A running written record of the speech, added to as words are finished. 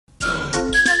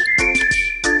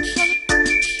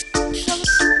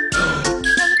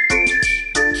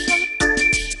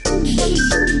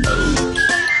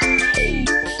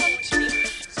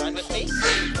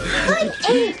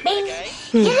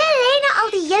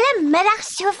middag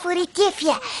so voor die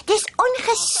TV. Dis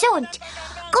ongesond.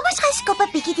 Kom ons gaan skop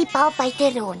 'n bietjie die bal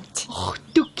buite rond. Ag,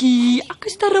 Toekie, ek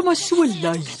is darem maar so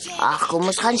lui. Ag, kom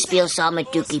ons gaan speel saam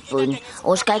met Toekie, Poen.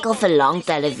 Ons kyk al vir lank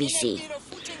televisie.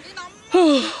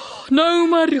 Nou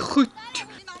maar goed.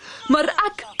 Maar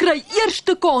ek kry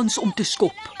eerste kans om te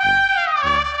skop.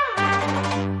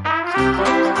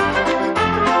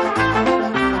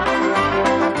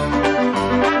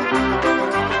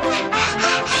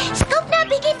 Skop nou 'n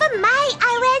bietjie vir my,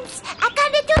 ouens. Ek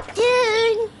kan dit ook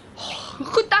doen.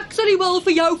 Goed, ek sal wel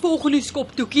vir jou volgende skop,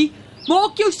 Toekie.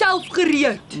 Maak jouself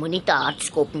gereed. Moenie te hard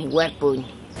skop nie, hoor, Poen.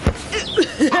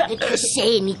 Ek het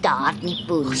gesê nie te hard nie,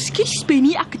 Poen. Ekskuus,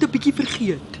 Benny, ek het 'n bietjie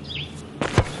vergeet.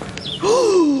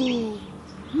 Oh,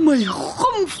 my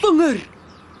gomvinger.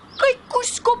 Kyk hoe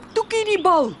skop Toekie die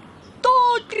bal.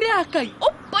 Daar trek hy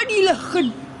op in die lug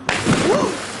en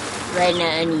Binne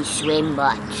in die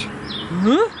swembad.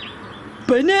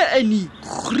 Binne in die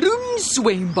groen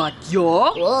swembad,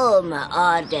 ja? O, my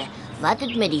aarde. Wat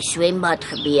het met die swembad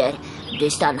gebeur?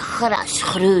 Dis dan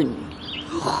grasgroen.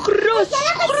 Gras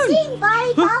groen. Sien waar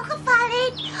die bal geval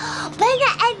het?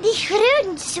 Binne in die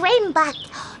groen swembad.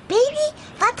 Baby,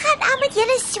 wat gaan aan met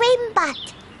julle swembad?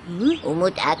 Hoe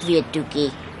moet ek weet,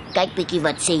 Toekie? Kyk bietjie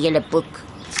wat sê julle boek.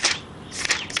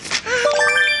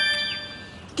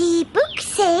 Die boek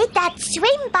sê dat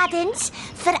swembaddens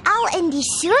veral in die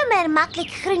somer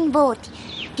maklik groen word.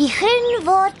 Die groen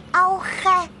word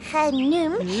alge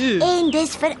genoem en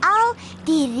dis veral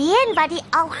die reën wat die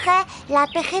alge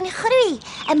laat begin groei.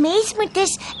 'n Mens moet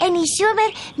dus in die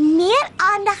somer meer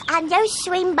aandag aan jou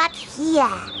swembad gee.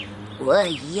 O,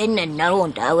 jene, nou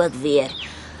onthou ek weer.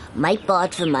 My pa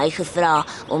het vir my gevra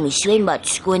om die swembad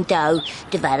skoon te hou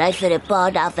terwyl hy vir 'n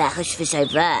paar dae weg is vir sy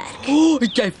werk. Oh,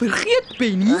 het jy vergeet,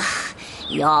 Benny?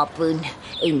 Ja, Poen,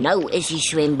 en nou is die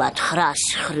swembad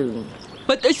grasgroen.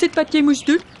 Wat is dit wat jy moes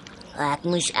doen? Ek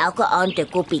moes elke aand 'n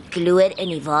koppie kloor in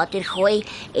die water gooi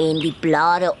en die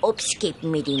blare opskep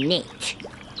met die net.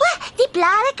 Die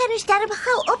blare kan ons darm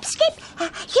gou opskep.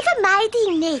 Gee vir my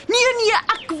die net. Nee,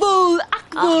 ek wil. Ag,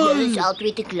 jy is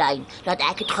altyd te klein. Laat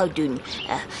ek dit gou doen.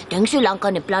 Dink so lank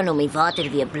aan 'n plan om die water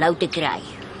weer blou te kry.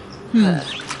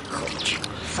 Goed.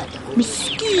 Vat ek.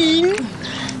 Miskien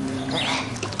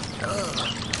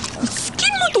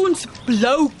moet ons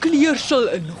blou kleersel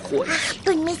ingooi.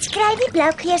 Poen, mens kry nie blou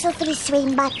kleersel vir die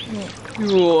swembad nie.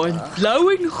 Ja, en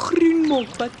blou en groen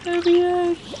maak wat nou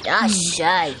weer. Ja,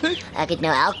 sy. Ek het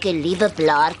nou elke liewe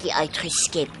blaartjie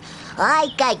uitgeskep. Ai,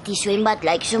 kyk, die swembad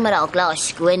lyk sommer al klaar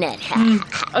skoner.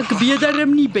 Ek weet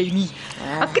darem nie, Benny.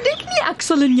 Ek dink nie ek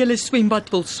sal in julle swembad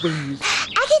wil swem nie.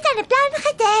 Ek het aan 'n plan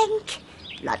gedink.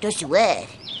 Laat ons hoor.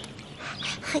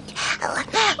 Goed.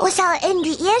 Ons sal in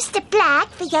die eerste plek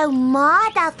vir jou ma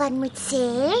daarvan moet sê.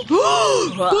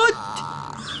 Wat?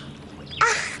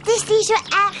 Dis nie so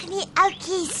erg nie,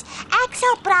 oudjies. Ek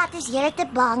sal praat as jy te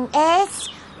bang is.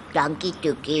 Dankie,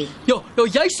 Toekie. Ja,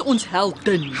 jy's ons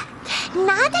heldin.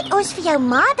 Nadat ons vir jou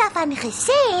ma daarvan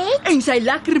gesê het, En sy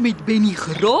lekker met Benny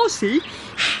geraas het.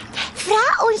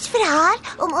 vra ons vir haar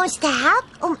om ons te help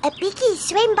om 'n bietjie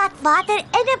swembadwater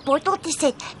in 'n bottel te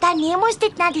sit. Dan neem ons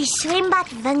dit na die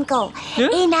swembadwinkel.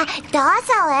 En daar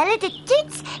sal hulle dit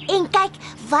toets en kyk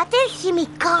watter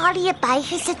chemikalieë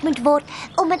bygesit moet word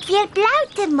om dit weer blou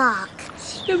te maak.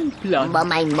 Simpel. Maar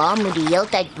my ma moet die hele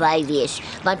tyd by wees,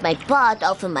 want my pa het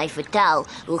al vir my vertel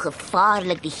hoe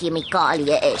gevaarlik die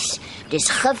chemikalieë is. Dis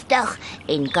giftig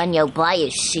en kan jou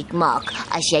baie siek maak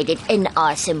as jy dit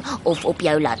inasem of op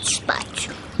jou laat spat.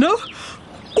 Nou,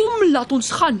 kom laat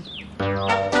ons gaan.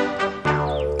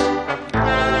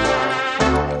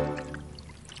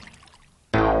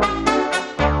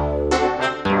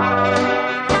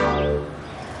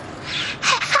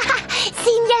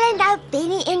 Sien julle nou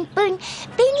Benny en Poen?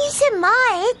 Benny se ma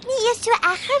het nie eers so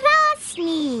erg geraas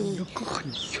nie.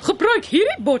 Gebruik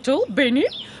hierdie bottel, Benny,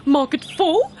 maak dit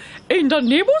vol en dan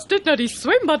neem ons dit na die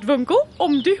swembadwinkel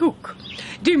om die hoek.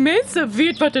 Die mense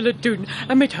weet wat hulle doen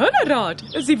en met hulle raad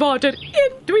is die water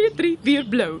 1, 2, 3 weer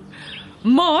blou.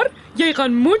 Maar jy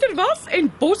gaan moeder was en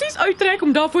bossies uittrek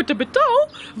om daarvoor te betaal,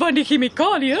 want die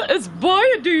chemikalieë is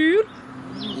baie duur.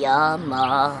 Ja,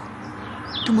 ma.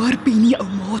 Toe maar, Benny, ou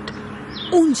maat.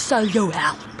 Ons sal jou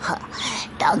help.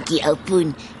 Dankie, ou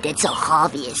Poen. Dit sal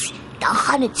gaaf wees. Dan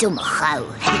gaan dit sommer gou.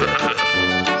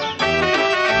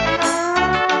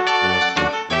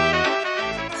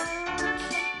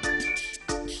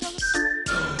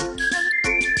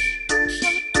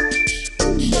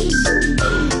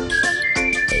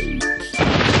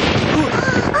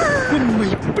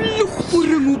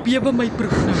 Bewe my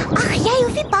brug nou. Ag, jy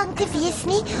hoef nie bang te wees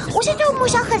nie. Ons het hom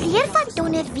mos al geleer van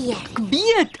donderweer. Ek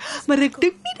weet, maar ek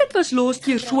dink nie dit was laas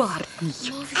keer so hard nie.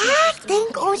 Ek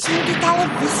dink ons moet die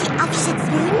televisie afsit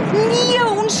doen. Nee,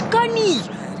 ons kan nie.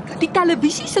 Die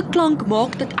televisie se klank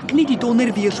maak dat ek nie die donder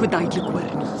weer so duidelik hoor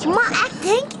nie. Maar ek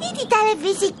dink nie die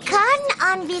televisie kan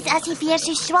aanwees as die weer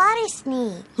so swaar is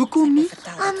nie. Hoekom nie?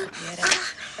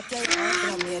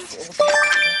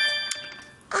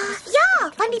 Ja,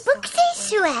 want die boek sê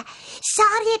so.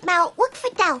 Sari het my al ook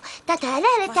vertel dat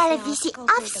hulle televisie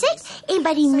afsit en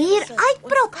by die muur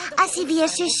uitprop as die weer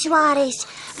so swaar is.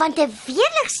 Want 'n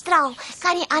weerligstraal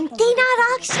kan die antenne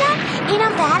raakslaan en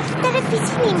dan werk die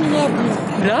televisie nie meer nie.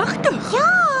 Regtig? Ja,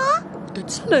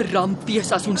 Dit sal 'n ramp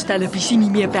wees as ons televisie nie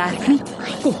meer werk nie.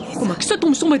 Kom ek sit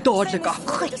hom sommer dadelik af.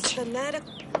 goed.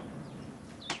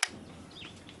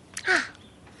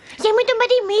 Jy moet hom by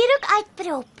die muur ook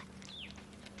uitprop.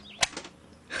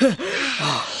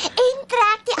 En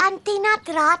trek die antenne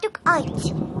draad ook uit.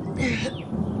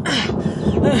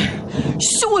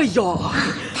 So ja.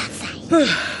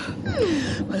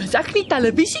 Maar as ek nie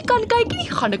televisie kan kyk nie,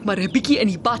 gaan ek maar 'n bietjie in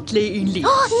die bad lê en lees.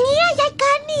 Oh nee, jy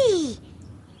kan nie.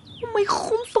 My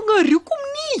gomvinger, hoekom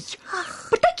nie?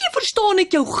 Partykeer verstaan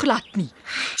ek jou glad nie.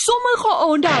 Sommige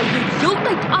aande hou jy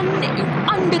heeltyd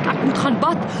aan dat ek moet gaan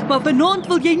bad, maar vanaand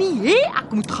wil jy nie hê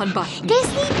ek moet gaan bad nie. Dis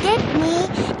nie dit nie.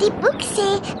 Die boek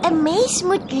sê 'n mens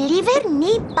moet liewer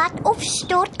nie bad of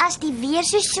stort as die weer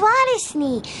so swaar is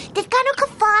nie. Dit kan ook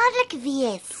gevaarlik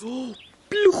wees.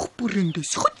 Ploegboering,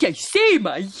 dis goed jy sê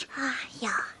my.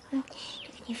 Ja. Ek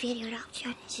het nie weer jou raak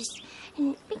sien. Dis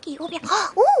 'n bietjie op.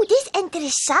 Dis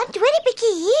interessant. Hoor 'n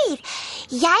bietjie hier.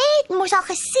 Jy het mos al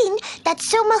gesien dat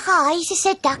sommige huise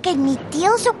se dakke nie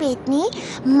teëls op het nie,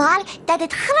 maar dat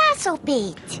dit gras op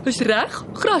het. Is reg?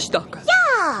 Grasdakke.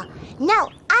 Ja.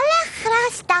 Nou, alle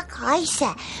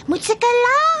grasdakhuise moet sulke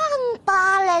lang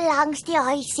pale langs die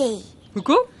huis hê.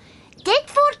 Hoekom? Dit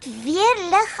word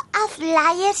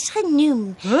weerligafleiers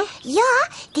genoem. Huh? Ja,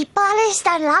 die pale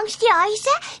staan langs die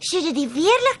huise sodat die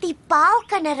weerlig die paal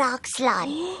kan raakslaan.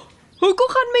 Hoekom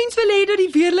gaan mense wil hê dat die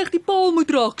weerlig die paal moet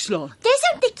raakslaan? Dis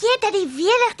om te keer dat die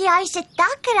weerlig die huis se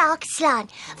dak raakslaan,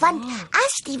 want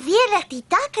as die weerlig die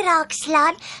dak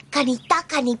raakslaan, kan die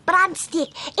dak aan die brand steek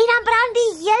en dan brand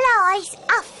die hele huis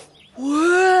af. O,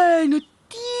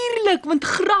 natuurlik, want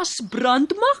gras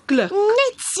brand maklik.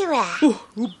 Net so.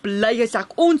 Hoe bly is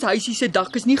ek ons huisie se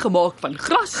dak is nie gemaak van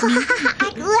gras nie.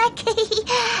 Ek ook.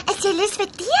 Is jy lus vir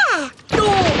tee?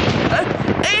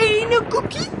 En 'n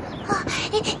koekie?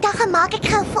 Dan gaan maak ek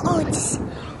gou vir ons.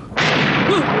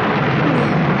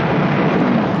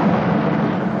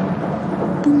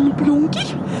 Blonkie,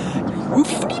 jy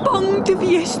hoef nie bang te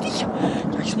wees nie.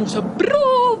 Jy's mos 'n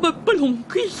brawe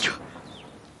blonkie.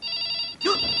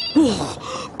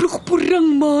 Ploegboering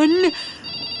man.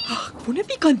 Ek wonder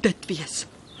wie kan dit wees.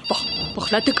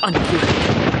 Wag, laat ek antwoord.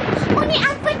 Moenie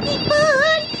antwoord nie,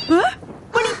 Poen. Hæ?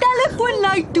 Maar die telefoon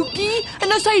lui, Toekie,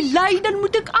 en as hy lui, dan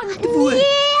moet ek antwoord.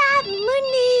 Nee,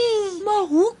 moenie. Maar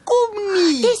hoekom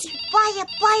nie? Dis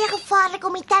baie gevaarlik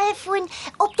om die telefoon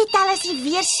op te tel as die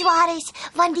weer swaar is,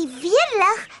 want die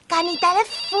weerlig kan die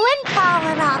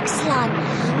telefoonpaal raakslaan.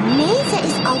 Mense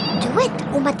is al dood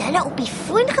omdat hulle op die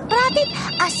foon gepraat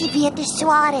het as die weer te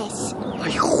swaar is.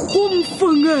 My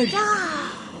gomvinger.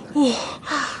 Ja.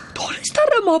 Daar is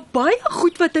daar maar baie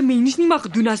goed wat 'n mens nie mag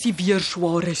doen as die weer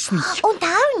swaar is nie.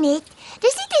 Onthou net,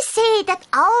 dis nie te sê dat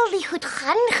al die goed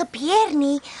gaan gebeur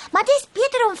nie, maar dis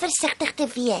beter om versigtig te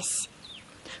wees.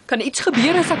 Kan iets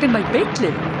gebeur as ek in my bed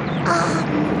lê?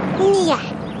 Nee.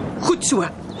 Goed so.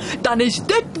 Dan is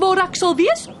dit waar ek sal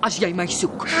wees as jy my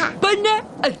soek. Binne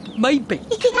in my bed.